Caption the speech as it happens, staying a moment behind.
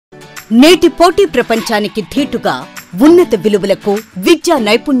నేటి పోటీ ప్రపంచానికి ధీటుగా ఉన్నత విలువలకు విద్యా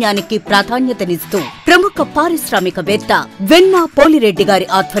నైపుణ్యానికి ప్రాధాన్యతనిస్తూ ప్రముఖ పారిశ్రామికవేత్త వెన్న పోలిరెడ్డి గారి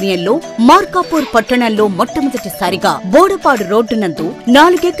ఆధ్వర్యంలో మార్కాపూర్ పట్టణంలో మొట్టమొదటిసారిగా బోడపాడు రోడ్డు నందు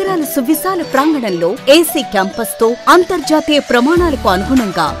 4 ఎకరాల సువిశాల ప్రాంగణంలో ఏసీ క్యాంపస్ తో అంతర్జాతీయ ప్రమాణాలకు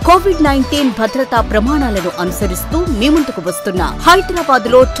అనుగుణంగా కోవిడ్-19 భద్రతా ప్రమాణాలను అనుసరిస్తూ మీ ముందుకు వస్తున్న హైదరాబాద్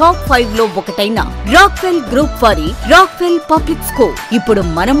లో టాప్ 5 లో ఒకటైన రాక్వెల్ గ్రూప్ వారి రాక్వెల్ పబ్లిక్ స్కూల్ ఇప్పుడు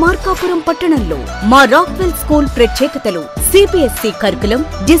మన మార్కాపురం పట్టణంలో మా రాక్వెల్ స్కూల్ ప్రత్యేకతలు CBSE curriculum,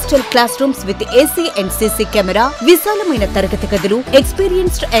 digital class rooms with AC and CC camera, విశాలమైన తరగతి గదులు,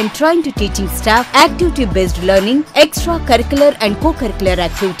 experienced and trained teaching staff, activity based learning, extra curricular and co curricular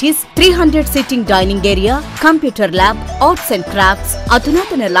activities, 300 sitting dining area, computer lab, arts and crafts,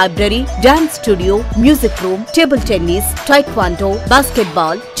 అధునాతన library, dance studio, music room, table tennis, taekwondo,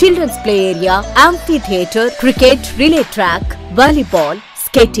 basketball, children's play area, amphi theatre, cricket, relay track, volleyball,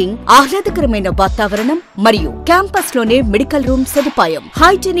 skating, ఆహ్లాదకరమైన వాతావరణం మరియు campus లోనే medical room సదుపాయం,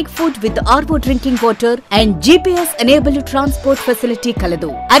 hygienic food with RO drinking water and GPS enabled transport facility కలదు.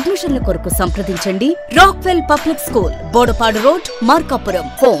 అడ్మిషన్ల కొరకు సంప్రదించండి. Rockwell public school, Bodapadu road, Markapuram.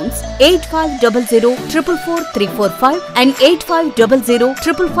 Phones 8500444345 and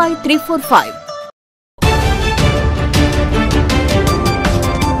 8500555345.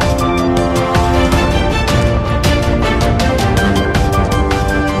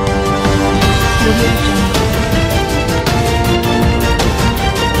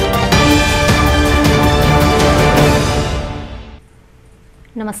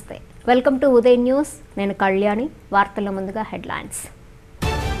 నమస్తే, welcome to Uday news. నేను కళ్యాణి. వార్తల్లో ముందుగా హెడ్లైన్స్.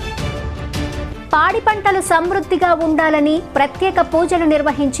 పాడి పంటలు సమృద్ధిగా ఉండాలని ప్రత్యేక పూజలు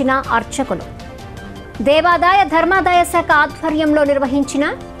నిర్వహించిన అర్చకులు. దేవాదాయ ధర్మాదాయ శాఖ ఆధ్వర్యంలో నిర్వహించిన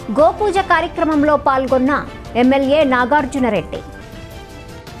గోపూజ కార్యక్రమంలో పాల్గొన్న ఎమ్మెల్యే నాగార్జునరెడ్డి.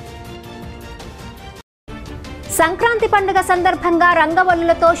 సంక్రాంతి పండుగ సందర్భంగా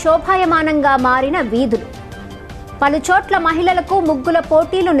రంగవల్లులతో శోభాయమానంగా మారిన వీధులు. పలు చోట్ల మహిళలకు ముగ్గుల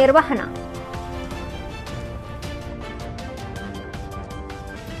పోటీలు నిర్వహణ.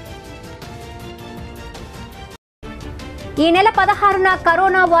 ఈ నెల 16న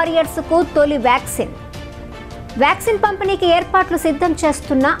కరోనా వారియర్స్ కు తొలి వ్యాక్సిన్ పంపిణీకి ఏర్పాట్లు సిద్ధం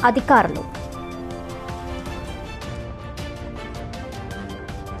చేస్తున్న అధికారులు.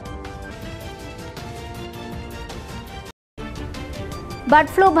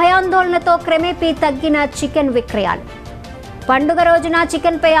 బర్డ్ ఫ్లూ భయాందోళనతో క్రమేపీ తగ్గిన చికెన్ విక్రయాలు. పండుగ రోజున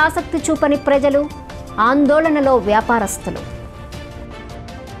చికెన్పై ఆసక్తి చూపని ప్రజలు, ఆందోళనలో వ్యాపారస్తులు.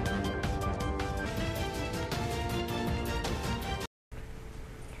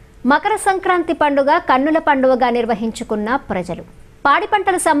 మకర సంక్రాంతి పండుగ కన్నుల పండుగగా నిర్వహించుకున్న ప్రజలు పాడి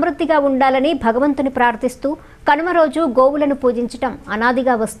పంటలు సమృద్ధిగా ఉండాలని భగవంతుని ప్రార్థిస్తూ కనుమ రోజు గోవులను పూజించడం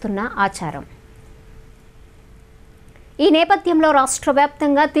అనాదిగా వస్తున్న ఆచారం. ఈ నేపథ్యంలో రాష్ట్ర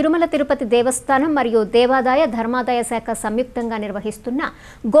వ్యాప్తంగా తిరుమల తిరుపతి దేవస్థానం మరియు దేవాదాయ ధర్మాదాయ శాఖ సంయుక్తంగా నిర్వహిస్తున్న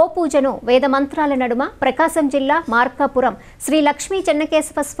గోపూజను వేదమంత్రాల నడుమ ప్రకాశం జిల్లా మార్కాపురం శ్రీ లక్ష్మీ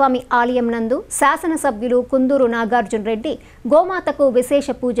చెన్నకేశవ స్వామి ఆలయం నందు శాసనసభ్యులు కుందూరు నాగార్జున రెడ్డి గోమాతకు విశేష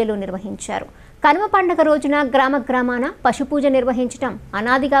పూజలు నిర్వహించారు. కనుమ పండుగ రోజున గ్రామాన పశుపూజ నిర్వహించడం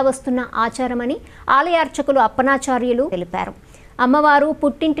అనాదిగా వస్తున్న ఆచారమని ఆలయ అర్చకులు అప్పనాచార్యులు తెలిపారు. అమ్మవారు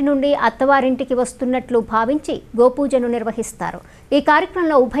పుట్టింటి నుండి అత్తవారింటికి వస్తున్నట్లు భావించి గోపూజను నిర్వహిస్తారు. ఈ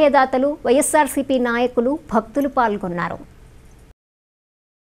కార్యక్రమంలో ఉభయదాతలు, వైఎస్ఆర్సీపీ నాయకులు, భక్తులు పాల్గొన్నారు.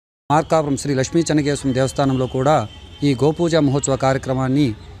 మార్కాపురం శ్రీ లక్ష్మీ చెన్నకేశవ దేవస్థానంలో కూడా ఈ గోపూజ మహోత్సవ కార్యక్రమాన్ని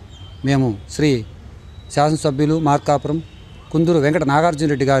మేము శ్రీ శాసనసభ్యులు మార్కాపురం కుందూరు వెంకట నాగార్జున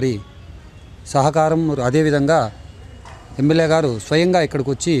రెడ్డి గారి సహకారం, అదేవిధంగా ఎమ్మెల్యే గారు స్వయంగా ఇక్కడికి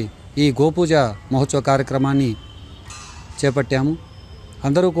వచ్చి ఈ గోపూజ మహోత్సవ కార్యక్రమాన్ని చేపట్టాము.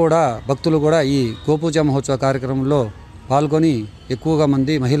 అందరూ కూడా భక్తులు కూడా ఈ గోపూజ మహోత్సవ కార్యక్రమంలో పాల్గొని ఎక్కువగా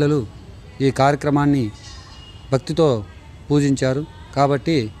మంది మహిళలు ఈ కార్యక్రమాన్ని భక్తితో పూజించారు.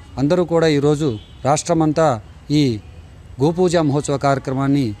 కాబట్టి అందరూ కూడా ఈరోజు రాష్ట్రమంతా ఈ గోపూజ మహోత్సవ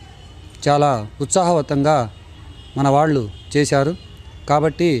కార్యక్రమాన్ని చాలా ఉత్సాహవంతంగా మన వాళ్ళు చేశారు.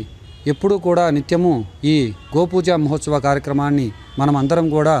 కాబట్టి ఎప్పుడూ కూడా నిత్యము ఈ గోపూజ మహోత్సవ కార్యక్రమాన్ని మనం అందరం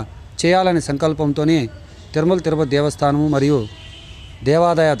కూడా చేయాలనే సంకల్పంతోనే తిరుమల తిరుపతి దేవస్థానము మరియు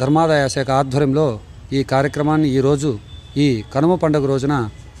దేవాదాయ ధర్మాదాయ శాఖ ఆధ్వర్యంలో ఈ కార్యక్రమాన్ని ఈరోజు ఈ కనుమ పండుగ రోజున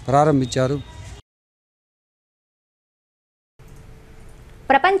ప్రారంభించారు.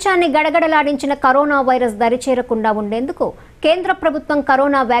 ప్రపంచాన్ని గడగడలాడించిన కరోనా వైరస్ దరిచేరకుండా ఉండేందుకు కేంద్ర ప్రభుత్వం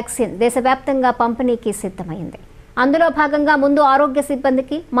కరోనా వ్యాక్సిన్ దేశవ్యాప్తంగా పంపిణీకి సిద్ధమైంది. అందులో భాగంగా ముందు ఆరోగ్య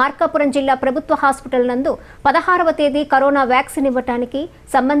సిబ్బందికి మార్కాపురం జిల్లా ప్రభుత్వ హాస్పిటల్ నందు 16వ తేదీ కరోనా వ్యాక్సిన్ ఇవ్వడానికి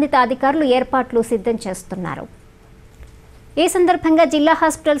సంబంధిత అధికారులు ఏర్పాట్లు సిద్ధం చేస్తున్నారు. ఈ సందర్భంగా జిల్లా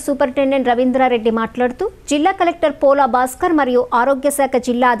హాస్పిటల్ సూపరింటెండెంట్ రవీంద్రారెడ్డి మాట్లాడుతూ జిల్లా కలెక్టర్ పోలా భాస్కర్ మరియు ఆరోగ్య శాఖ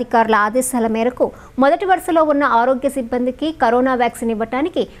జిల్లా అధికారుల ఆదేశాల మేరకు మొదటి వరుసలో ఉన్న ఆరోగ్య సిబ్బందికి కరోనా వ్యాక్సిన్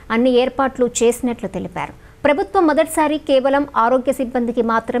ఇవ్వడానికి అన్ని ఏర్పాట్లు చేసినట్లు తెలిపారు. ప్రభుత్వం మొదటిసారి కేవలం ఆరోగ్య సిబ్బందికి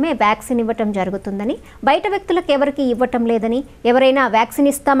మాత్రమే వ్యాక్సిన్ ఇవ్వటం జరుగుతుందని, బయట వ్యక్తులకు ఎవరికీ ఇవ్వటం లేదని, ఎవరైనా వ్యాక్సిన్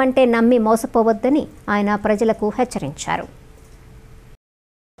ఇస్తామంటే నమ్మి మోసపోవద్దని ఆయన ప్రజలకు హెచ్చరించారు.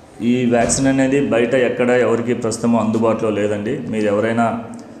 ఈ వ్యాక్సిన్ అనేది బయట ఎక్కడ ఎవరికి ప్రస్తుతం అందుబాటులో లేదండి. మీరు ఎవరైనా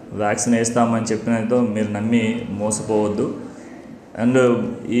వ్యాక్సిన్ వేస్తామని చెప్పినతో మీరు నమ్మి మోసపోవద్దు. అండ్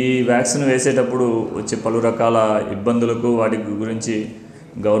ఈ వ్యాక్సిన్ వేసేటప్పుడు వచ్చే పలు రకాల ఇబ్బందులకు వాటి గురించి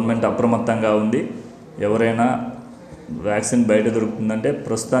గవర్నమెంట్ అప్రమత్తంగా ఉంది. ఎవరైనా వ్యాక్సిన్ బయట దొరుకుతుందంటే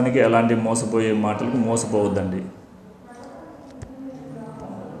ప్రస్తుతానికి ఎలాంటి మోసపోయే మాటలకు మోసపోవద్దండి.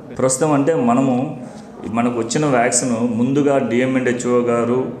 ప్రస్తుతం అంటే మనకు వచ్చిన వ్యాక్సిన్ ముందుగా డిఎంఎండ్హెచ్ఓ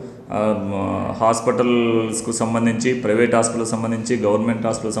గారు హాస్పిటల్స్కు సంబంధించి, ప్రైవేట్ హాస్పిటల్కి సంబంధించి, గవర్నమెంట్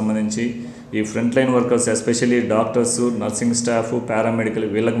హాస్పిటల్కి సంబంధించి ఈ front line workers especially doctors, nursing staff, paramedical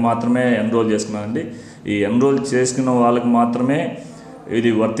వీళ్ళకి మాత్రమే ఎన్రోల్ చేసుకున్నారండి. ఈ ఎన్రోల్ చేసుకున్న వాళ్ళకి మాత్రమే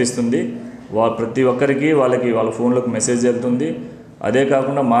ఇది వర్తిస్తుంది. ప్రతి ఒక్కరికి వాళ్ళ ఫోన్లోకి మెసేజ్ వెళ్తుంది. అదే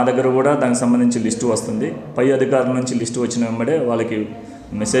కాకుండా మా దగ్గర కూడా దానికి సంబంధించి లిస్టు వస్తుంది. పై అధికారుల నుంచి లిస్టు వచ్చిన వెంబడే వాళ్ళకి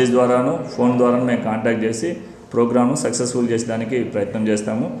మెసేజ్ ద్వారాను, ఫోన్ ద్వారాను మేము కాంటాక్ట్ చేసి ప్రోగ్రామ్ను సక్సెస్ఫుల్ చేసేదానికి ప్రయత్నం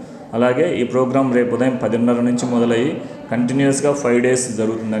చేస్తాము. అలాగే ఈ ప్రోగ్రాం రేపు ఉదయం 10:30 నుంచి మొదలయ్యి కంటిన్యూస్గా 5 days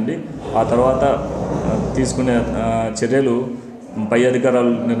జరుగుతుందండి. ఆ తర్వాత తీసుకునే చర్యలు పై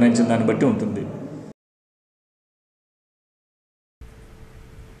అధికారులు నిర్ణయించిన దాన్ని బట్టి ఉంటుంది.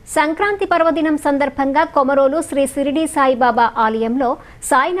 సంక్రాంతి పర్వదినం సందర్భంగా కొమరోలు శ్రీ షిరిడి సాయిబాబా ఆలయంలో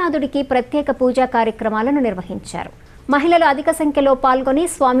సాయినాథుడికి ప్రత్యేక పూజా కార్యక్రమాలను నిర్వహించారు. మహిళలు అధిక సంఖ్యలో పాల్గొని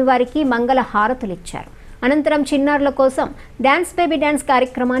స్వామివారికి మంగళ హారతులిచ్చారు. అనంతరం చిన్నారుల కోసం డాన్స్ బేబీ డాన్స్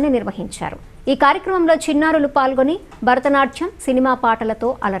కార్యక్రమాన్ని నిర్వహించారు. ఈ కార్యక్రమంలో చిన్నారులు పాల్గొని భరతనాట్యం, సినిమా పాటలతో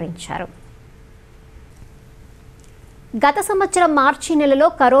అలరించారు. గత సంవత్సరం మార్చి నెలలో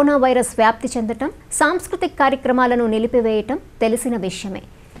కరోనా వైరస్ వ్యాప్తి చెందటం, సాంస్కృతిక కార్యక్రమాలను నిలిపివేయటం తెలిసిన విషయమే.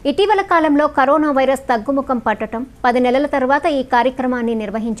 ఇటీవల కాలంలో కరోనా వైరస్ తగ్గుముఖం పట్టడం, 10 నెలల తర్వాత ఈ కార్యక్రమాన్ని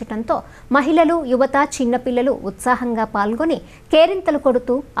నిర్వహించడంతో మహిళలు, యువత, చిన్నపిల్లలు ఉత్సాహంగా పాల్గొని కేరింతలు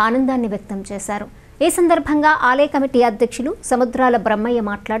కొడుతూ ఆనందాన్ని వ్యక్తం చేశారు. ఈ సందర్భంగా ఆలయ కమిటీ అధ్యక్షులు సముద్రాల బ్రహ్మయ్య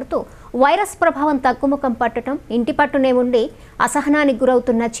మాట్లాడుతూ వైరస్ ప్రభావం తగ్గుముఖం పట్టడం, ఇంటి పట్టునే ఉండి అసహనానికి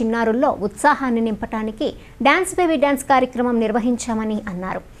గురవుతున్న చిన్నారుల్లో ఉత్సాహాన్ని నింపటానికి డాన్స్ బేబీ డాన్స్ కార్యక్రమం నిర్వహించామని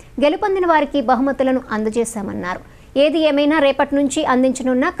అన్నారు. గెలుపొందిన వారికి బహుమతులను అందజేశామన్నారు. ఏది ఏమైనా రేపటి నుంచి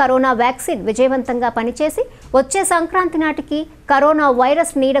అందించనున్న కరోనా వ్యాక్సిన్ విజయవంతంగా పనిచేసి వచ్చే సంక్రాంతి నాటికి కరోనా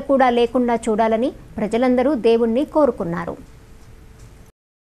వైరస్ నీడ కూడా లేకుండా చూడాలని ప్రజలందరూ దేవుణ్ణి కోరుకున్నారు.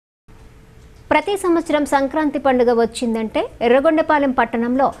 ప్రతి సంవత్సరం సంక్రాంతి పండుగ వచ్చిందంటే ఎర్రగొండపాలెం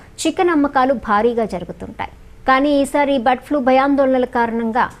పట్టణంలో చికెన్ అమ్మకాలు భారీగా జరుగుతుంటాయి. కానీ ఈసారి బర్డ్ ఫ్లూ భయాందోళనల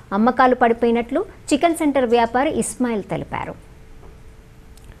కారణంగా అమ్మకాలు పడిపోయినట్లు చికెన్ సెంటర్ వ్యాపారి ఇస్మాయిల్ తెలిపారు.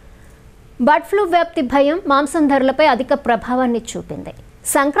 బర్డ్ ఫ్లూ వ్యాప్తి భయం మాంసం ధరలపై అధిక ప్రభావాన్ని చూపింది.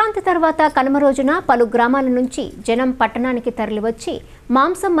 సంక్రాంతి తర్వాత కనుమ రోజున పలు గ్రామాల నుంచి జనం పట్టణానికి తరలివచ్చి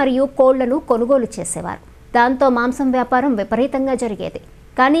మాంసం మరియు కోళ్లను కొనుగోలు చేసేవారు. దాంతో మాంసం వ్యాపారం విపరీతంగా జరిగేది.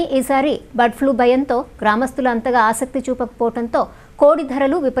 కానీ ఈసారి బర్డ్ ఫ్లూ భయంతో గ్రామస్తులు అంతగా ఆసక్తి చూపకపోవడంతో కోడి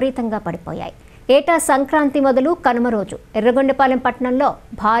ధరలు విపరీతంగా పడిపోయాయి. ఏటా సంక్రాంతి మొదలు కనుమ రోజు ఎర్రగొండపాలెం పట్టణంలో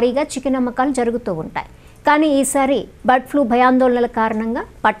భారీగా చికెన్ అమ్మకాలు జరుగుతూ ఉంటాయి. కానీ ఈసారి బర్డ్ ఫ్లూ భయాందోళనల కారణంగా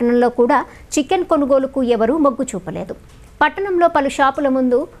పట్టణంలో కూడా చికెన్ కొనుగోలుకు ఎవరూ మొగ్గు చూపలేదు. పట్టణంలో పలు షాపుల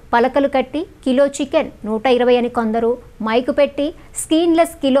ముందు పలకలు కట్టి కిలో చికెన్ 120 అని కొందరు, మైకు పెట్టి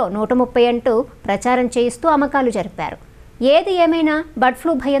స్కిన్లెస్ కిలో 130 అంటూ ప్రచారం చేయిస్తూ అమ్మకాలు జరిపారు. ఏది ఏమైనా బర్డ్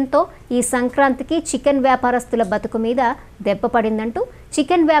ఫ్లూ భయంతో ఈ సంక్రాంతికి చికెన్ వ్యాపారస్తుల బతుకు మీద దెబ్బ పడిందంటూ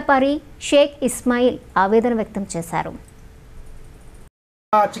చికెన్ వ్యాపారి షేక్ ఇస్మాయిల్ ఆవేదన వ్యక్తం చేశారు.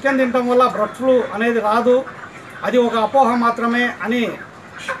 చికెన్ తినడం వల్ల బర్డ్ ఫ్లూ అనేది రాదు, అది ఒక అపోహ మాత్రమే అని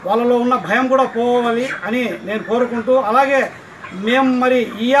వాళ్ళలో ఉన్న భయం కూడా పోవాలి అని నేను కోరుకుంటూ, అలాగే మేము మరి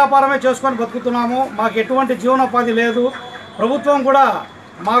ఈ వ్యాపారమే చేసుకొని బతుకుతున్నాము, మాకు ఎటువంటి జీవనోపాధి లేదు. ప్రభుత్వం కూడా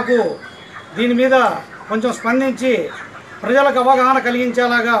మాకు దీని మీద కొంచెం స్పందించి ప్రజలకు అవగాహన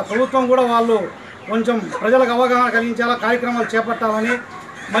కలిగించేలాగా ప్రభుత్వం కూడా వాళ్ళు కొంచెం ప్రజలకు అవగాహన కలిగించేలా కార్యక్రమాలు చేపట్టాలని,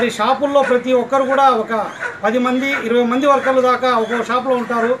 మరి షాపుల్లో ప్రతి ఒక్కరు కూడా ఒక 10 మంది 20 మంది వర్కర్లు దాకా ఒక్కొక్క షాప్లో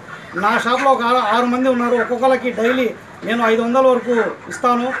ఉంటారు. నా షాప్లో ఒక 6 మంది ఉన్నారు. ఒక్కొక్కరికి డైలీ నేను 500 వరకు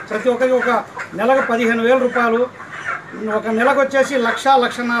ఇస్తాను. ప్రతి ఒక్కరికి ఒక నెలకు 15,000 రూపాయలు, ఒక నెలకు వచ్చేసి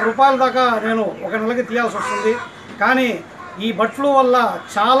 1,00,000-1,50,000 రూపాయల దాకా నేను ఒక నెలకి తీయాల్సి వస్తుంది. కానీ ఈ బర్డ్ ఫ్లూ వల్ల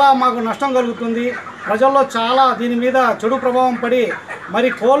చాలా మాకు నష్టం కలుగుతుంది. ప్రజల్లో చాలా దీని మీద చెడు ప్రభావం పడి మరి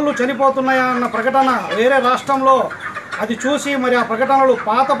కోళ్ళు చనిపోతున్నాయన్న ప్రకటన వేరే రాష్ట్రంలో అది చూసి మరి ఆ ప్రకటనలు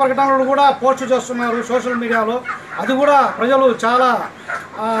పాత ప్రకటనలు కూడా పోస్ట్ చేస్తున్నారు సోషల్ మీడియాలో. అది కూడా ప్రజలు చాలా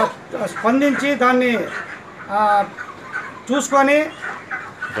స్పందించి దాన్ని చూసుకొని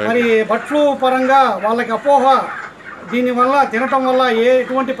మరి బట్లు పరంగా వాళ్ళకి అపోహ, దీనివల్ల తినటం వల్ల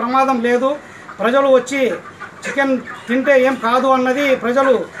ఎటువంటి ప్రమాదం లేదు, ప్రజలు వచ్చి చికెన్ తింటే ఏం కాదు అన్నది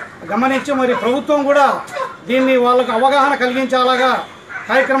ప్రజలు గమనించి మరి ప్రభుత్వం కూడా దీన్ని వాళ్ళకు అవగాహన కలిగించేలాగా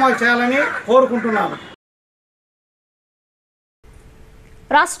కార్యక్రమాలు చేయాలని కోరుకుంటున్నాను.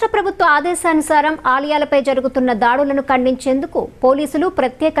 రాష్ట్ర ప్రభుత్వ ఆదేశానుసారం ఆలయాలపై జరుగుతున్న దాడులను ఖండించేందుకు పోలీసులు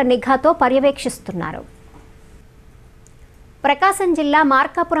ప్రత్యేక నిఘాతో పర్యవేక్షిస్తున్నారు. ప్రకాశం జిల్లా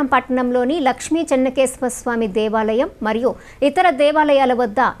మార్కాపురం పట్టణంలోని లక్ష్మీ చెన్నకేశ్వర స్వామి దేవాలయం మరియు ఇతర దేవాలయాల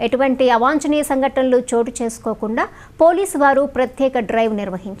వద్ద ఎటువంటి అవాంఛనీయ సంఘటనలు చోటు చేసుకోకుండా పోలీసు వారు ప్రత్యేక డ్రైవ్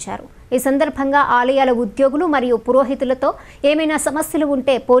నిర్వహించారు. ఈ సందర్భంగా ఆలయాల ఉద్యోగులు మరియు పురోహితులతో ఏమైనా సమస్యలు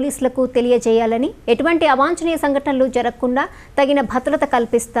ఉంటే పోలీసులకు తెలియజేయాలని, ఎటువంటి అవాంఛనీయ సంఘటనలు జరగకుండా తగిన భద్రత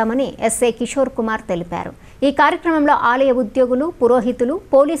కల్పిస్తామని ఎస్ఐ కిషోర్ కుమార్ తెలిపారు. ఈ కార్యక్రమంలో ఆలయ ఉద్యోగులు, పురోహితులు,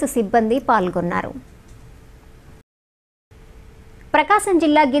 పోలీసు సిబ్బంది పాల్గొన్నారు. ప్రకాశం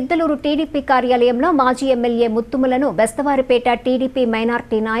జిల్లా గిద్దలూరు టీడీపీ కార్యాలయంలో మాజీ ఎమ్మెల్యే ముత్తుములను బెస్తవారిపేట టీడీపీ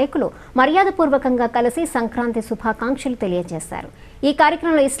మైనార్టీ నాయకులు మర్యాదపూర్వకంగా కలిసి సంక్రాంతి శుభాకాంక్షలు తెలియజేశారు. ఈ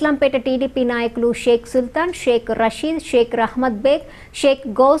కార్యక్రమంలో ఇస్లాంపేట టీడీపీ నాయకులు షేక్ సుల్తాన్, షేక్ రషీద్, షేక్ రహమద్ బేగ్, షేక్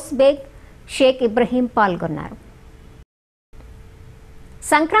గౌస్ బేగ్, షేక్ ఇబ్రహీం పాల్గొన్నారు.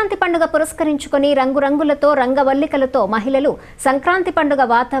 సంక్రాంతి పండుగ పురస్కరించుకొని రంగురంగులతో, రంగవల్లికలతో మహిళలు సంక్రాంతి పండుగ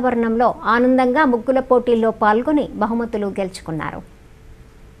వాతావరణంలో ఆనందంగా ముగ్గుల పోటీల్లో పాల్గొని బహుమతులు గెలుచుకున్నారు.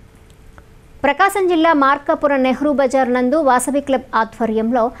 ప్రకాశం జిల్లా మార్కాపురం నెహ్రూ బజార్ నందు వాసవి క్లబ్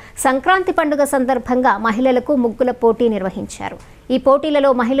ఆధ్వర్యంలో సంక్రాంతి పండుగ సందర్భంగా మహిళలకు ముగ్గుల పోటీ నిర్వహించారు. ఈ పోటీలలో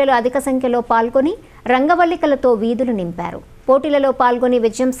మహిళలు అధిక సంఖ్యలో పాల్గొని రంగవల్లికలతో వీధులు నింపారు. పోటీలలో పాల్గొని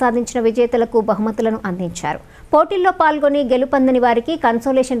విజయం సాధించిన విజేతలకు బహుమతులను అందించారు. పోటీల్లో పాల్గొని గెలుపొందని వారికి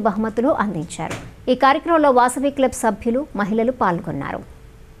కన్సోలేషన్ బహుమతులు అందించారు. ఈ కార్యక్రమంలో వాసవి క్లబ్ సభ్యులు, మహిళలు పాల్గొన్నారు.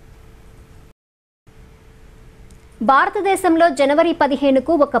 భారతదేశంలో జనవరి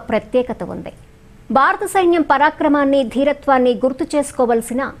 15కు ఒక ప్రత్యేకత ఉంది. భారత సైన్యం పరాక్రమాన్ని, ధీరత్వాన్ని గుర్తు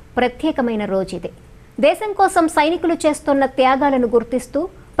చేసుకోవలసిన ప్రత్యేకమైన రోజు ఇది. దేశం కోసం సైనికులు చేస్తున్న త్యాగాలను గుర్తిస్తూ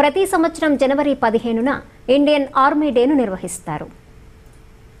ప్రతి సంవత్సరం జనవరి 15న ఇండియన్ ఆర్మీ డేను నిర్వహిస్తారు.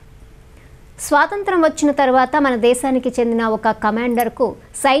 స్వాతంత్రం వచ్చిన తర్వాత మన దేశానికి చెందిన ఒక కమాండర్కు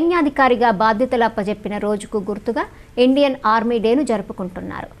సైన్యాధికారిగా బాధ్యతలు అప్పజెప్పిన రోజుకు గుర్తుగా ఇండియన్ ఆర్మీ డేను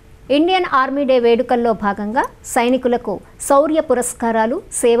జరుపుకుంటున్నారు. ఇండియన్ ఆర్మీ డే వేడుకల్లో భాగంగా సైనికులకు శౌర్య పురస్కారాలు,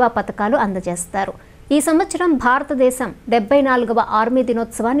 సేవా పథకాలు అందజేస్తారు. ఈ సంవత్సరం భారతదేశం 74వ ఆర్మీ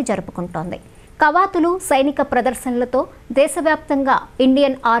దినోత్సవాన్ని జరుపుకుంటోంది. కవాతులు, సైనిక ప్రదర్శనలతో దేశవ్యాప్తంగా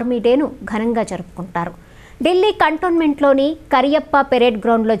ఇండియన్ ఆర్మీ డేను ఘనంగా జరుపుకుంటారు. ఢిల్లీ కంటోన్మెంట్లోని కరియప్ప పెరేడ్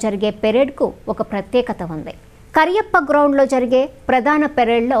గ్రౌండ్లో జరిగే పెరేడ్కు ఒక ప్రత్యేకత ఉంది. కరియప్ప గ్రౌండ్లో జరిగే ప్రధాన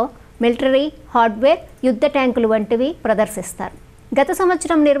పెరేడ్లో మిలిటరీ, హార్డ్వేర్, యుద్ధ ట్యాంకులు వంటివి ప్రదర్శిస్తారు. గత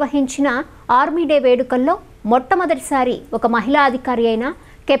సంవత్సరం నిర్వహించిన ఆర్మీ డే వేడుకల్లో మొట్టమొదటిసారి ఒక మహిళా అధికారి అయిన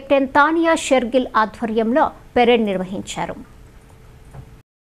కెప్టెన్ తానియా షెర్గిల్ ఆధ్వర్యంలో పెరేడ్ నిర్వహించారు.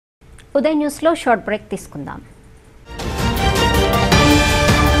 ఉదయ్ న్యూస్లో షార్ట్ బ్రేక్ తీసుకుందాం.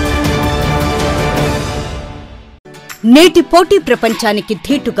 నేటి పోటీ ప్రపంచానికి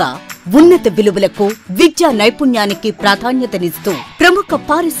ధీటుగా ఉన్నత విలువలకు, విద్యా నైపుణ్యానికి ప్రాధాన్యతనిస్తూ ప్రముఖ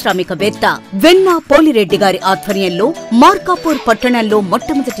పారిశ్రామికవేత్త వెన్నా పోలిరెడ్డి గారి ఆధ్వర్యంలో మార్కాపూర్ పట్టణంలో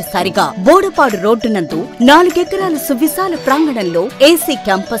మొట్టమొదటిసారిగా బోడపాడు రోడ్డు నందు 4 ఎకరాల సువిశాల ప్రాంగణంలో ఏసీ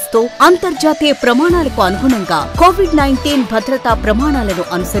క్యాంపస్ తో అంతర్జాతీయ ప్రమాణాలకు అనుగుణంగా కోవిడ్-19 భద్రతా ప్రమాణాలను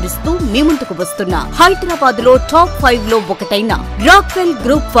అనుసరిస్తూ మీ ముందుకు వస్తున్న హైదరాబాద్ లో టాప్ 5 లో ఒకటైన రాక్వెల్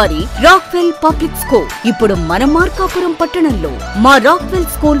గ్రూప్ వారి రాక్వెల్ పబ్లిక్ స్కూల్ ఇప్పుడు మన మార్కాపురం పట్టణంలో. మా రాక్వెల్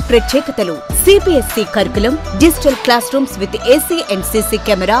స్కూల్ ప్రత్యేకతలు: CBSE curriculum, digital class rooms with AC and CC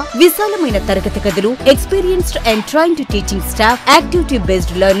camera, విశాలమైన తరగతి గదులు, experienced and trained teaching staff, activity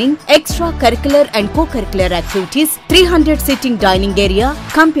based learning, extra curricular and co curricular activities, 300 sitting dining area,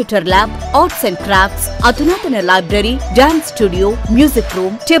 computer lab, arts and crafts, అధునాతన library, dance studio, music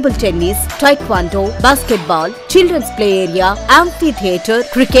room, table tennis, taekwondo, basketball, children's play area, amphi theatre,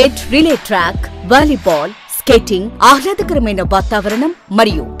 cricket, relay track, volleyball, skating, ఆహ్లాదకరమైన వాతావరణం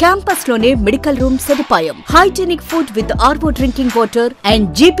మరియు campus లోనే medical room సదుపాయం, hygienic food with RO drinking water and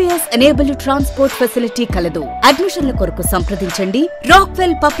GPS enabled transport facility కలదు. అడ్మిషన్ల కొరకు సంప్రదించండి.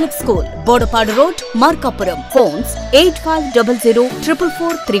 Rockwell public school, Bodapadu road, Markapuram. Phones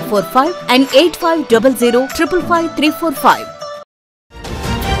 8500444345 and 8500555345.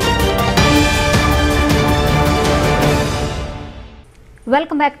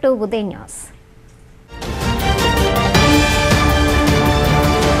 Welcome back to Uday news.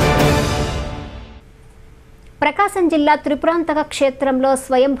 ప్రకాశం జిల్లా త్రిపురాంతక క్షేత్రంలో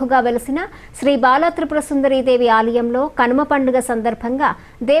స్వయంభుగా వెలిసిన శ్రీ బాల త్రిపుర సుందరీదేవి ఆలయంలో కనుమ పండుగ సందర్భంగా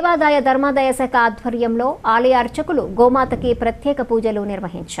దేవాదాయ ధర్మాదాయ శాఖ ఆధ్వర్యంలో ఆలయ అర్చకులు గోమాతకి ప్రత్యేక పూజలు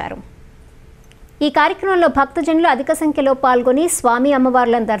నిర్వహించారు. ఈ కార్యక్రమంలో భక్తజనులు అధిక సంఖ్యలో పాల్గొని స్వామి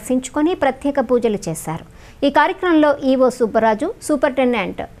అమ్మవార్లను దర్శించుకొని ప్రత్యేక పూజలు చేశారు. ఈ కార్యక్రమంలో ఈవో సుబ్బరాజు,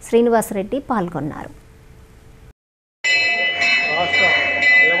 సూపరింటెండెంట్ శ్రీనివాసరెడ్డి పాల్గొన్నారు.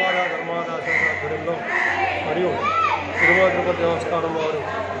 మరియు తిరుమల తిరుపతి దేవస్థానం వారు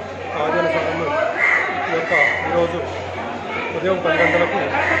కార్యాలయంలో ఈరోజు ఉదయం 10 గంటలకు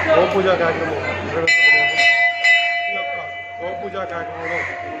గోపూజా కార్యక్రమం నిర్వహించబడింది. ఈ యొక్క గోపూజా కార్యక్రమంలో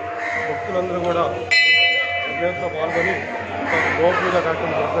భక్తులందరూ కూడా విజయంతో పాల్గొని గోపూజా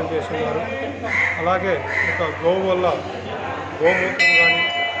కార్యక్రమం వ్యక్తం చేస్తున్నారు. అలాగే ఒక గోవు వల్ల గోమూత్రం కానీ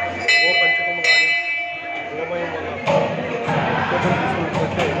గోపంచకం కానీ గోమయం వల్ల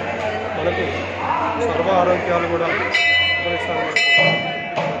తీసుకున్నట్లయితే మనకి సర్వ ఆరోగ్యాలు కూడా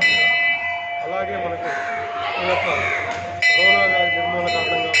అలాగే మనకి ఈ యొక్క కరోనా వ్యాధి నిర్మూలన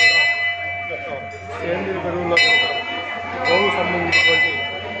కారణంగా కూడా ఈ యొక్క సేంద్రియ పెరుగుల్లో కనుక గోవు సంబంధించినటువంటి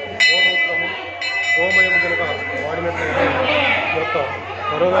గోమూత్రము గోమయం కనుక వాడినట్లయితే ఈ యొక్క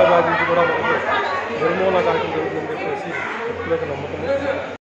కరోనా వ్యాధి నుంచి కూడా మనకు నిర్మూలన కార్యక్రమం జరుగుతుందని చెప్పేసి వ్యక్తులకు నమ్మకము.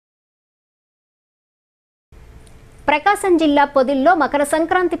 ప్రకాశం జిల్లా పొదిల్లో మకర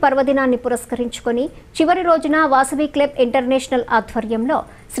సంక్రాంతి పర్వదినాన్ని పురస్కరించుకొని చివరి రోజున వాసవి క్లబ్ ఇంటర్నేషనల్ ఆధ్వర్యంలో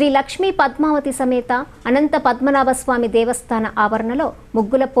శ్రీ లక్ష్మీ పద్మావతి సమేత అనంత పద్మనాభస్వామి దేవస్థాన ఆవరణలో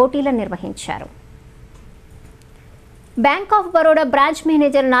ముగ్గుల పోటీలను నిర్వహించారు. Bank of Baroda branch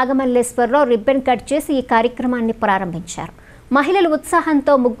manager Nagamalleswara Rao ribbon cut చేసి ఈ కార్యక్రమాన్ని ప్రారంభించారు. మహిళలు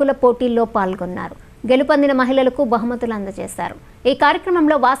ఉత్సాహంతో ముగ్గుల పోటీల్లో పాల్గొన్నారు. గెలుపొందిన మహిళలకు బహుమతులు అందజేశారు. ఈ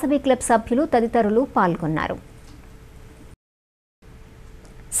కార్యక్రమంలో వాసవి క్లబ్ సభ్యులు తదితరులు పాల్గొన్నారు.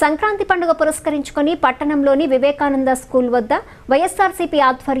 సంక్రాంతి పండుగ పురస్కరించుకొని పట్టణంలోని వివేకానంద స్కూల్ వద్ద వైఎస్ఆర్సీపీ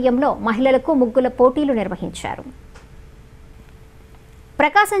ఆధ్వర్యంలో మహిళలకు ముగ్గుల పోటీలు నిర్వహించారు.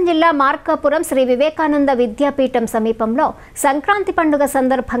 ప్రకాశం జిల్లా మార్కాపురం శ్రీ వివేకానంద విద్యాపీఠం సమీపంలో సంక్రాంతి పండుగ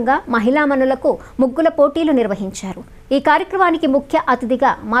సందర్భంగా మహిళామణులకు ముగ్గుల పోటీలు నిర్వహించారు. ఈ కార్యక్రమానికి ముఖ్య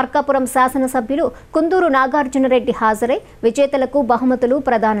అతిథిగా మార్కాపురం శాసనసభ్యులు కుందూరు నాగార్జునరెడ్డి హాజరై విజేతలకు బహుమతులు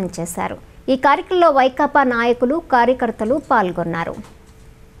ప్రదానం చేశారు. ఈ కార్యక్రమంలో వైకాపా నాయకులు, కార్యకర్తలు పాల్గొన్నారు.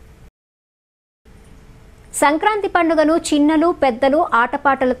 సంక్రాంతి పండుగను చిన్నలు, పెద్దలు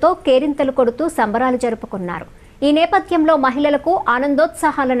ఆటపాటలతో కేరింతలు కొడుతూ సంబరాలు జరుపుకున్నారు. ఈ నేపథ్యంలో మహిళలకు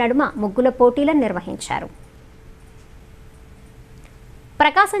ఆనందోత్సాహాల నడుమ ముగ్గుల పోటీలను నిర్వహించారు.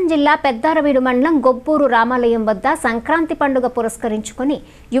 ప్రకాశం జిల్లా పెద్దారవీడు మండలం గొబ్బూరు రామాలయం వద్ద సంక్రాంతి పండుగ పురస్కరించుకొని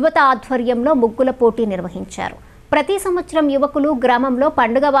యువత ఆధ్వర్యంలో ముగ్గుల పోటీ నిర్వహించారు. ప్రతి సంవత్సరం యువకులు గ్రామంలో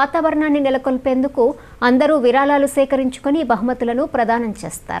పండుగ వాతావరణాన్ని నెలకొల్పేందుకు అందరూ విరాళాలు సేకరించుకొని బహుమతులను ప్రదానం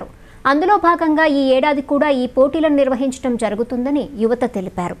చేస్తారు. అందులో భాగంగా ఈ ఏడాది కూడా ఈ పోటీలను నిర్వహించడం జరుగుతుందని యువత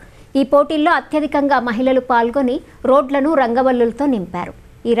తెలిపారు. ఈ పోటీల్లో అత్యధికంగా మహిళలు పాల్గొని రోడ్లను రంగవల్లులతో నింపారు.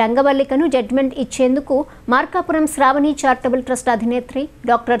 ఈ రంగవల్లికను జడ్జ్మెంట్ ఇచ్చేందుకు Markapuram Shravani charitable trust అధినేత్రి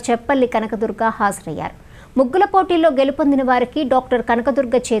doctor Cheppalli Kanakadurga హాజరయ్యారు. ముగ్గుల పోటీల్లో గెలుపొందిన వారికి డాక్టర్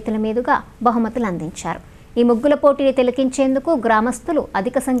కనకదుర్గ చేతుల మీదుగా బహుమతులు అందించారు. ఈ ముగ్గుల పోటీని తిలకించేందుకు గ్రామస్తులు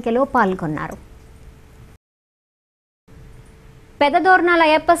అధిక సంఖ్యలో పాల్గొన్నారు. పెదదోర్నాల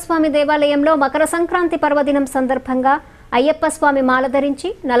అయ్యప్ప స్వామి దేవాలయంలో మకర సంక్రాంతి పర్వదినం సందర్భంగా అయ్యప్ప స్వామి మాల ధరించి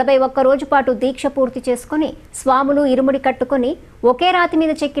 41 రోజు పాటు దీక్ష పూర్తి చేసుకుని స్వాములు ఇరుముడి కట్టుకుని ఒకే రాతి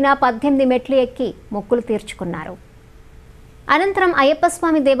మీద చెక్కిన 18 మెట్లు ఎక్కి మొక్కులు తీర్చుకున్నారు. అనంతరం అయ్యప్ప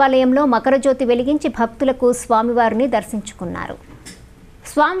స్వామి దేవాలయంలో మకర జ్యోతి వెలిగించి భక్తులకు స్వామివారిని దర్శించుకున్నారు.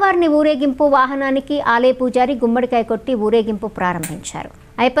 స్వామివారిని ఊరేగింపు వాహనానికి ఆలయ పూజారి గుమ్మడికాయ కొట్టి ఊరేగింపు ప్రారంభించారు.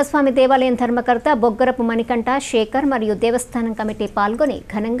 అయ్యప్పస్వామి దేవాలయం ధర్మకర్త బొగ్గరపు మణికంఠ, శేఖర్ మరియు దేవస్థానం కమిటీ పాల్గొని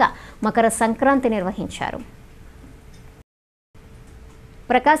ఘనంగా మకర సంక్రాంతి నిర్వహించారు.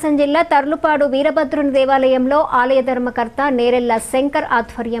 ప్రకాశం జిల్లా తర్లుపాడు వీరభద్రుని దేవాలయంలో ఆలయ ధర్మకర్త నేరెళ్ల శంకర్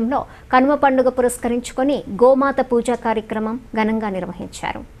ఆధ్వర్యంలో కనుమ పండుగ పురస్కరించుకొని గోమాత పూజా కార్యక్రమం ఘనంగా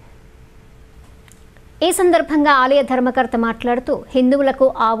నిర్వహించారు. ఈ సందర్భంగా ఆలయ ధర్మకర్త మాట్లాడుతూ హిందువులకు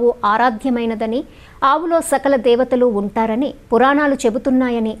ఆవు ఆరాధ్యమైనదని, ఆవులో సకల దేవతలు ఉంటారని పురాణాలు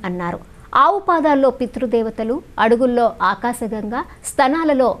చెబుతున్నాయని అన్నారు. ఆవు పాదాల్లో పితృదేవతలు, అడుగుల్లో ఆకాశగంగా,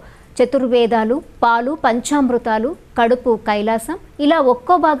 స్తనాలలో చతుర్వేదాలు, పాలు పంచామృతాలు, కడుపు కైలాసం, ఇలా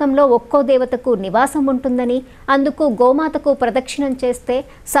ఒక్కో భాగంలో ఒక్కో దేవతకు నివాసం ఉంటుందని, అందుకు గోమాతకు ప్రదక్షిణం చేస్తే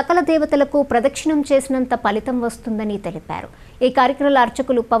సకల దేవతలకు ప్రదక్షిణం చేసినంత ఫలితం వస్తుందని తెలిపారు. ఈ కార్యక్రమంలో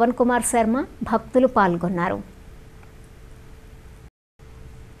అర్చకులు పవన్ కుమార్ శర్మ, భక్తులు పాల్గొన్నారు.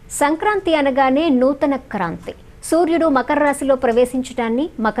 సంక్రాంతి అనగానే నూతన క్రాంతి. సూర్యుడు మకర రాశిలో ప్రవేశించడాన్ని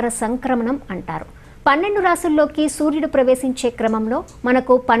మకర సంక్రమణం అంటారు. 12 రాశుల్లోకి సూర్యుడు ప్రవేశించే క్రమంలో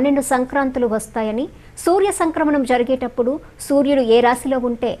మనకు 12 సంక్రాంతులు వస్తాయని, సూర్య సంక్రమణం జరిగేటప్పుడు సూర్యుడు ఏ రాశిలో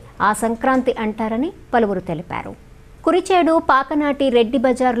ఉంటే ఆ సంక్రాంతి అంటారని పలువురు తెలిపారు. కురిచేడు పాకనాటి రెడ్డి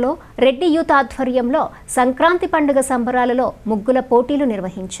బజార్లో రెడ్డి యూత్ ఆధ్వర్యంలో సంక్రాంతి పండుగ సంబరాలలో ముగ్గుల పోటీలు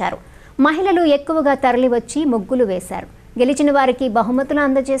నిర్వహించారు. మహిళలు ఎక్కువగా తరలివచ్చి ముగ్గులు వేశారు. గెలిచిన వారికి బహుమతులు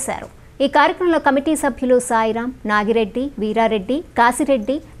అందజేశారు. ఈ కార్యక్రమంలో కమిటీ సభ్యులు సాయిరాం, నాగిరెడ్డి, వీరారెడ్డి,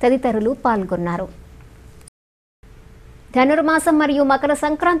 కాశిరెడ్డి తదితరులు పాల్గొన్నారు. ధనుర్మాసం మరియు మకర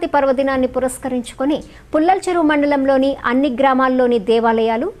సంక్రాంతి పర్వదినాన్ని పురస్కరించుకొని పుల్లల్చెరువు మండలంలోని అన్ని గ్రామాల్లోని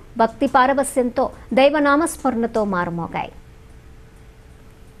దేవాలయాలు భక్తి పారవస్యంతో దైవనామస్మరణతో మారుమోగాయి.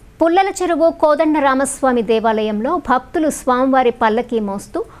 పుల్లల చెరువు కోదండ రామస్వామి దేవాలయంలో భక్తులు స్వామివారి పల్లకీ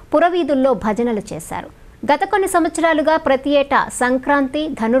మోస్తూ పురవీధుల్లో భజనలు చేశారు. గత కొన్ని సంవత్సరాలుగా ప్రతి ఏటా సంక్రాంతి,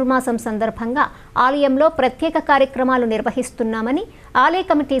 ధనుర్మాసం సందర్భంగా ఆలయంలో ప్రత్యేక కార్యక్రమాలు నిర్వహిస్తున్నామని ఆలయ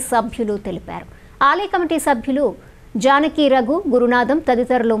కమిటీ సభ్యులు తెలిపారు. ఆలయ కమిటీ సభ్యులు జానకి రఘు, గురునాథం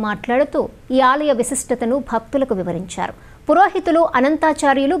తదితరులు మాట్లాడుతూ ఈ ఆలయ విశిష్టతను భక్తులకు వివరించారు. పురోహితులు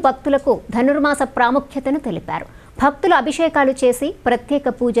అనంతాచార్యులు భక్తులకు ధనుర్మాస ప్రాముఖ్యతను తెలిపారు. భక్తులు అభిషేకాలు చేసి ప్రత్యేక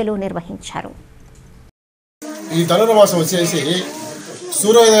పూజలు నిర్వహించారు. ఈ ధనుర్మాసం వచ్చేసి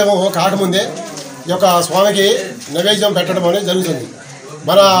సూర్యోదయం కాకముందే ఈ యొక్క స్వామికి నైవేద్యం పెట్టడం అనేది జరుగుతుంది.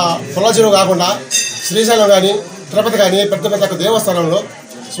 మన పుల్లచెరువు కాకుండా శ్రీశైలం కానీ తిరుపతి కానీ పెద్ద పెద్ద దేవస్థానంలో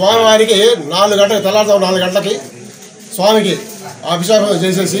స్వామివారికి 4 గంటలకు తెల్లారుజాము 4 గంటలకి స్వామికి అభిషేకం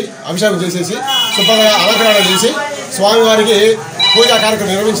చేసేసి శుభ్రంగా అలంకరణ చేసి స్వామివారికి పూజా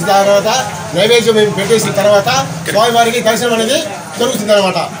కార్యక్రమం నిర్వహించిన తర్వాత నైవేద్యం పెట్టేసిన తర్వాత స్వామివారికి దర్శనం అనేది జరుగుతుంది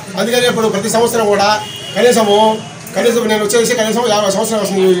అనమాట. అందుకని ఇప్పుడు ప్రతి సంవత్సరం కూడా కనీసం నేను వచ్చేసి కనీసం 50 సంవత్సరాలు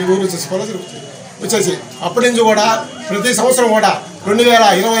వస్తుంది ఈ ఊరు వచ్చేసి అప్పటి నుంచి కూడా ప్రతి సంవత్సరం కూడా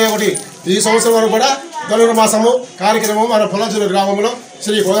 2021 ఈ సంవత్సరం వరకు కూడా ధనుర్మాసము కార్యక్రమం మన పుల్లచెరువు గ్రామంలో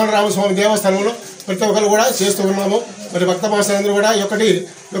శ్రీ కోదండరామస్వామి దేవస్థానంలో ప్రతి ఒక్కరు కూడా చేస్తూ ఉన్నాము. మరి భక్త మహాశయులందరూ కూడా ఈ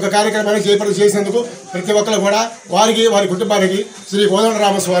యొక్క కార్యక్రమాన్ని చేసినందుకు ప్రతి ఒక్కరు కూడా వారి కుటుంబానికి శ్రీ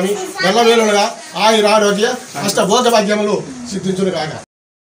కోదండరామస్వామి ఎల్లవేళలుగా ఆయురారోగ్య అష్టభోగభాగ్యములు సిద్ధించును కాక.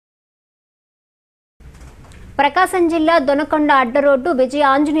 ప్రకాశం జిల్లా దొనకొండ అడ్డరోడ్డు విజయ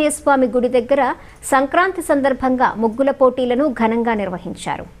ఆంజనేయ స్వామి గుడి దగ్గర సంక్రాంతి సందర్భంగా ముగ్గుల పోటీలను ఘనంగా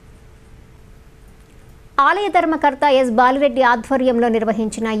నిర్వహించారు. ఆలయ ధర్మకర్త ఎస్ బాలిరెడ్డి ఆధ్వర్యంలో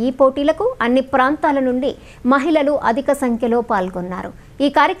నిర్వహించిన ఈ పోటీలకు అన్ని ప్రాంతాల నుండి మహిళలు అధిక సంఖ్యలో పాల్గొన్నారు. ఈ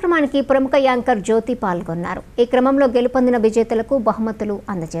కార్యక్రమానికి ప్రముఖ యాంకర్ జ్యోతి పాల్గొన్నారు. ఈ క్రమంలో గెలుపొందిన విజేతలకు బహుమతులు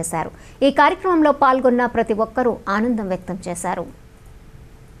అందజేశారు. ఈ కార్యక్రమంలో పాల్గొన్న ప్రతి ఒక్కరూ ఆనందం వ్యక్తం చేశారు.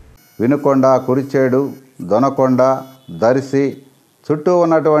 వినుకొండ, కురిచేడు, దొనకొండ, దర్శి చుట్టూ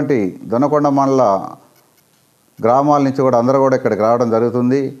ఉన్నటువంటి దొనకొండ మండల గ్రామాల నుంచి కూడా అందరూ కూడా ఇక్కడికి రావడం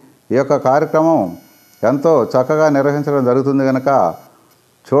జరుగుతుంది. ఈ యొక్క కార్యక్రమం ఎంతో చక్కగా నిర్వహించడం జరుగుతుంది కనుక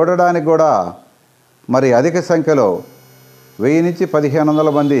చూడడానికి కూడా మరి అధిక సంఖ్యలో 1000 నుంచి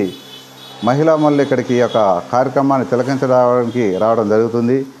 1500 మంది మహిళా మనులు ఇక్కడికి ఈ యొక్క కార్యక్రమాన్ని తిలకించడానికి రావడం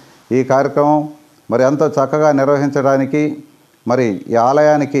జరుగుతుంది. ఈ కార్యక్రమం మరి ఎంతో చక్కగా నిర్వహించడానికి మరి ఈ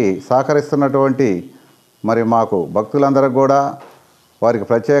ఆలయానికి సహకరిస్తున్నటువంటి మరి మాకు భక్తులందరికీ కూడా వారికి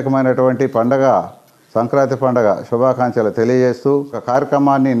ప్రత్యేకమైనటువంటి పండగ సంక్రాంతి పండుగ శుభాకాంక్షలు తెలియజేస్తూ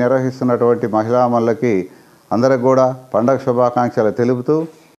కార్యక్రమాన్ని నిర్వహిస్తున్నటువంటి మహిళామణులకి అందరికి కూడా పండగ శుభాకాంక్షలు తెలుపుతూ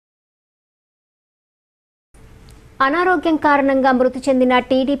అనారోగ్యం కారణంగా మృతి చెందిన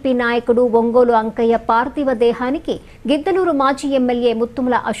టీడీపీ నాయకుడు ఒంగోలు అంకయ్య పార్థివ దేహానికి గిద్దలూరు మాజీ ఎమ్మెల్యే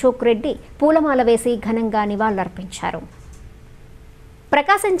ముత్తుముల అశోక్ రెడ్డి పూలమాల వేసి ఘనంగా నివాళులర్పించారు.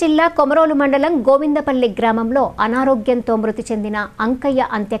 ప్రకాశం జిల్లా కొమరోలు మండలం గోవిందపల్లి గ్రామంలో అనారోగ్యంతో మృతి చెందిన అంకయ్య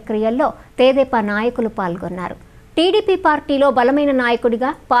అంత్యక్రియల్లో తెదేపా నాయకులు పాల్గొన్నారు. టీడీపీ పార్టీలో బలమైన నాయకుడిగా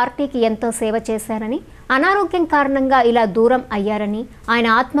పార్టీకి ఎంతో సేవ చేశారని, అనారోగ్యం కారణంగా ఇలా దూరం అయ్యారని, ఆయన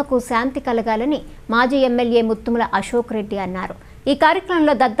ఆత్మకు శాంతి కలగాలని మాజీ ఎమ్మెల్యే ముత్తుముల అశోక్ రెడ్డి అన్నారు. ఈ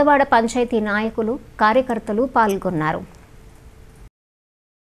కార్యక్రమంలో దద్దవాడ పంచాయతీ నాయకులు, కార్యకర్తలు పాల్గొన్నారు.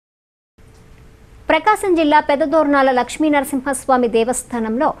 ప్రకాశం జిల్లా పెద్దదోర్నాల లక్ష్మీనరసింహస్వామి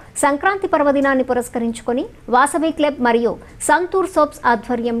దేవస్థానంలో సంక్రాంతి పర్వదినాన్ని పురస్కరించుకొని వాసవి క్లబ్ మరియు సంతూర్ సోప్స్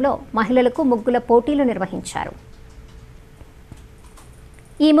ఆధ్వర్యంలో మహిళలకు ముగ్గుల పోటీలు నిర్వహించారు.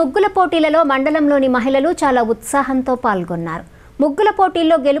 ఈ ముగ్గుల పోటీలలో మండలంలోని మహిళలు చాలా ఉత్సాహంతో పాల్గొన్నారు. ముగ్గుల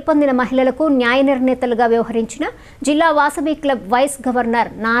పోటీల్లో గెలుపొందిన మహిళలకు న్యాయ నిర్ణేతలుగా వ్యవహరించిన జిల్లా వాసవి క్లబ్ వైస్ గవర్నర్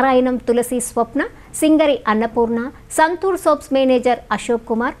నారాయణం తులసి స్వప్న, సింగరి అన్నపూర్ణ, సంతూర్ సోప్స్ మేనేజర్ అశోక్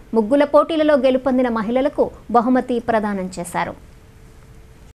కుమార్ ముగ్గుల పోటీలలో గెలుపొందిన మహిళలకు బహుమతి ప్రదానం చేశారు.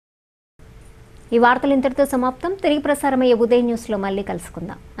 ఈ వార్తలు ఇంతటితో సమాప్తం. తిరిగి ప్రసారమయ్యే ఉదయ్ న్యూస్లో మళ్ళీ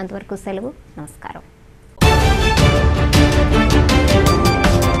కలుసుకుందాం. అంతవరకు సెలవు. నమస్కారం.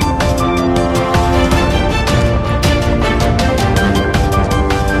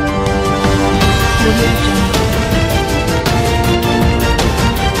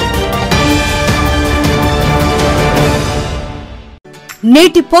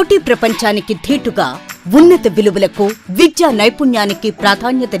 నేటి పోటీ ప్రపంచానికి ధీటుగా ఉన్నత విలువలకు విద్యా నైపుణ్యానికి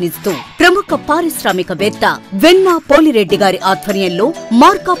ప్రాధాన్యతనిస్తూ ప్రముఖ పారిశ్రామికవేత్త వెన్నా పోలిరెడ్డి గారి ఆధ్వర్యంలో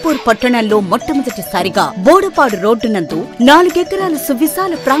మార్కాపూర్ పట్టణంలో మొట్టమొదటిసారిగా బోడపాడు రోడ్డు నందు 4 ఎకరాల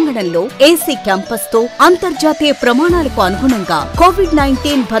సువిశాల ప్రాంగణంలో ఏసీ క్యాంపస్ తో అంతర్జాతీయ ప్రమాణాలకు అనుగుణంగా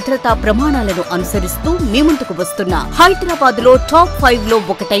కోవిడ్-19 భద్రతా ప్రమాణాలను అనుసరిస్తూ మీ ముందుకు వస్తున్న హైదరాబాద్ లో టాప్ 5 లో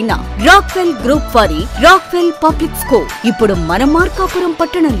ఒకటైన రాక్వెల్ గ్రూప్ వారి రాక్వెల్ పబ్లిక్ స్కూల్ ఇప్పుడు మన మార్కాపురం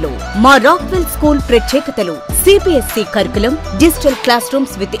పట్టణంలో మా రాక్వెల్ స్కూల్ ప్రత్యేకతలు CBSE curriculum, digital class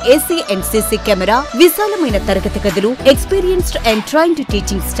rooms with AC and CC camera, విశాలమైన తరగతి గదులు, experienced and trained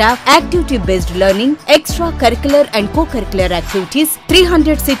teaching staff, activity based learning, extra curricular and co curricular activities,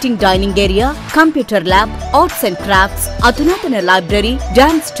 300 sitting dining area, computer lab, arts and crafts, అధునాతన library,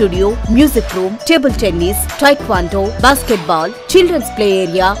 dance studio, music room, table tennis, taekwondo, basketball, children's play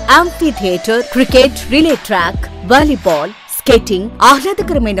area, amphi theatre, cricket, relay track, volleyball, skating,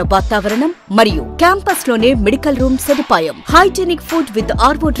 ఆహ్లాదకరమైన వాతావరణం మరియు campus లోనే medical room సదుపాయం, hygienic food with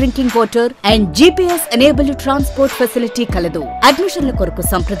RO drinking water and GPS enabled transport facility కలదు. అడ్మిషన్ల కొరకు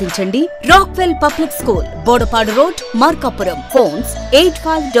సంప్రదించండి. Rockwell public school, Bodapadu road, Markapuram. Phones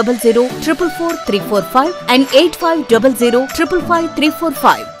 8500 444 345 and 8500 555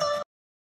 345.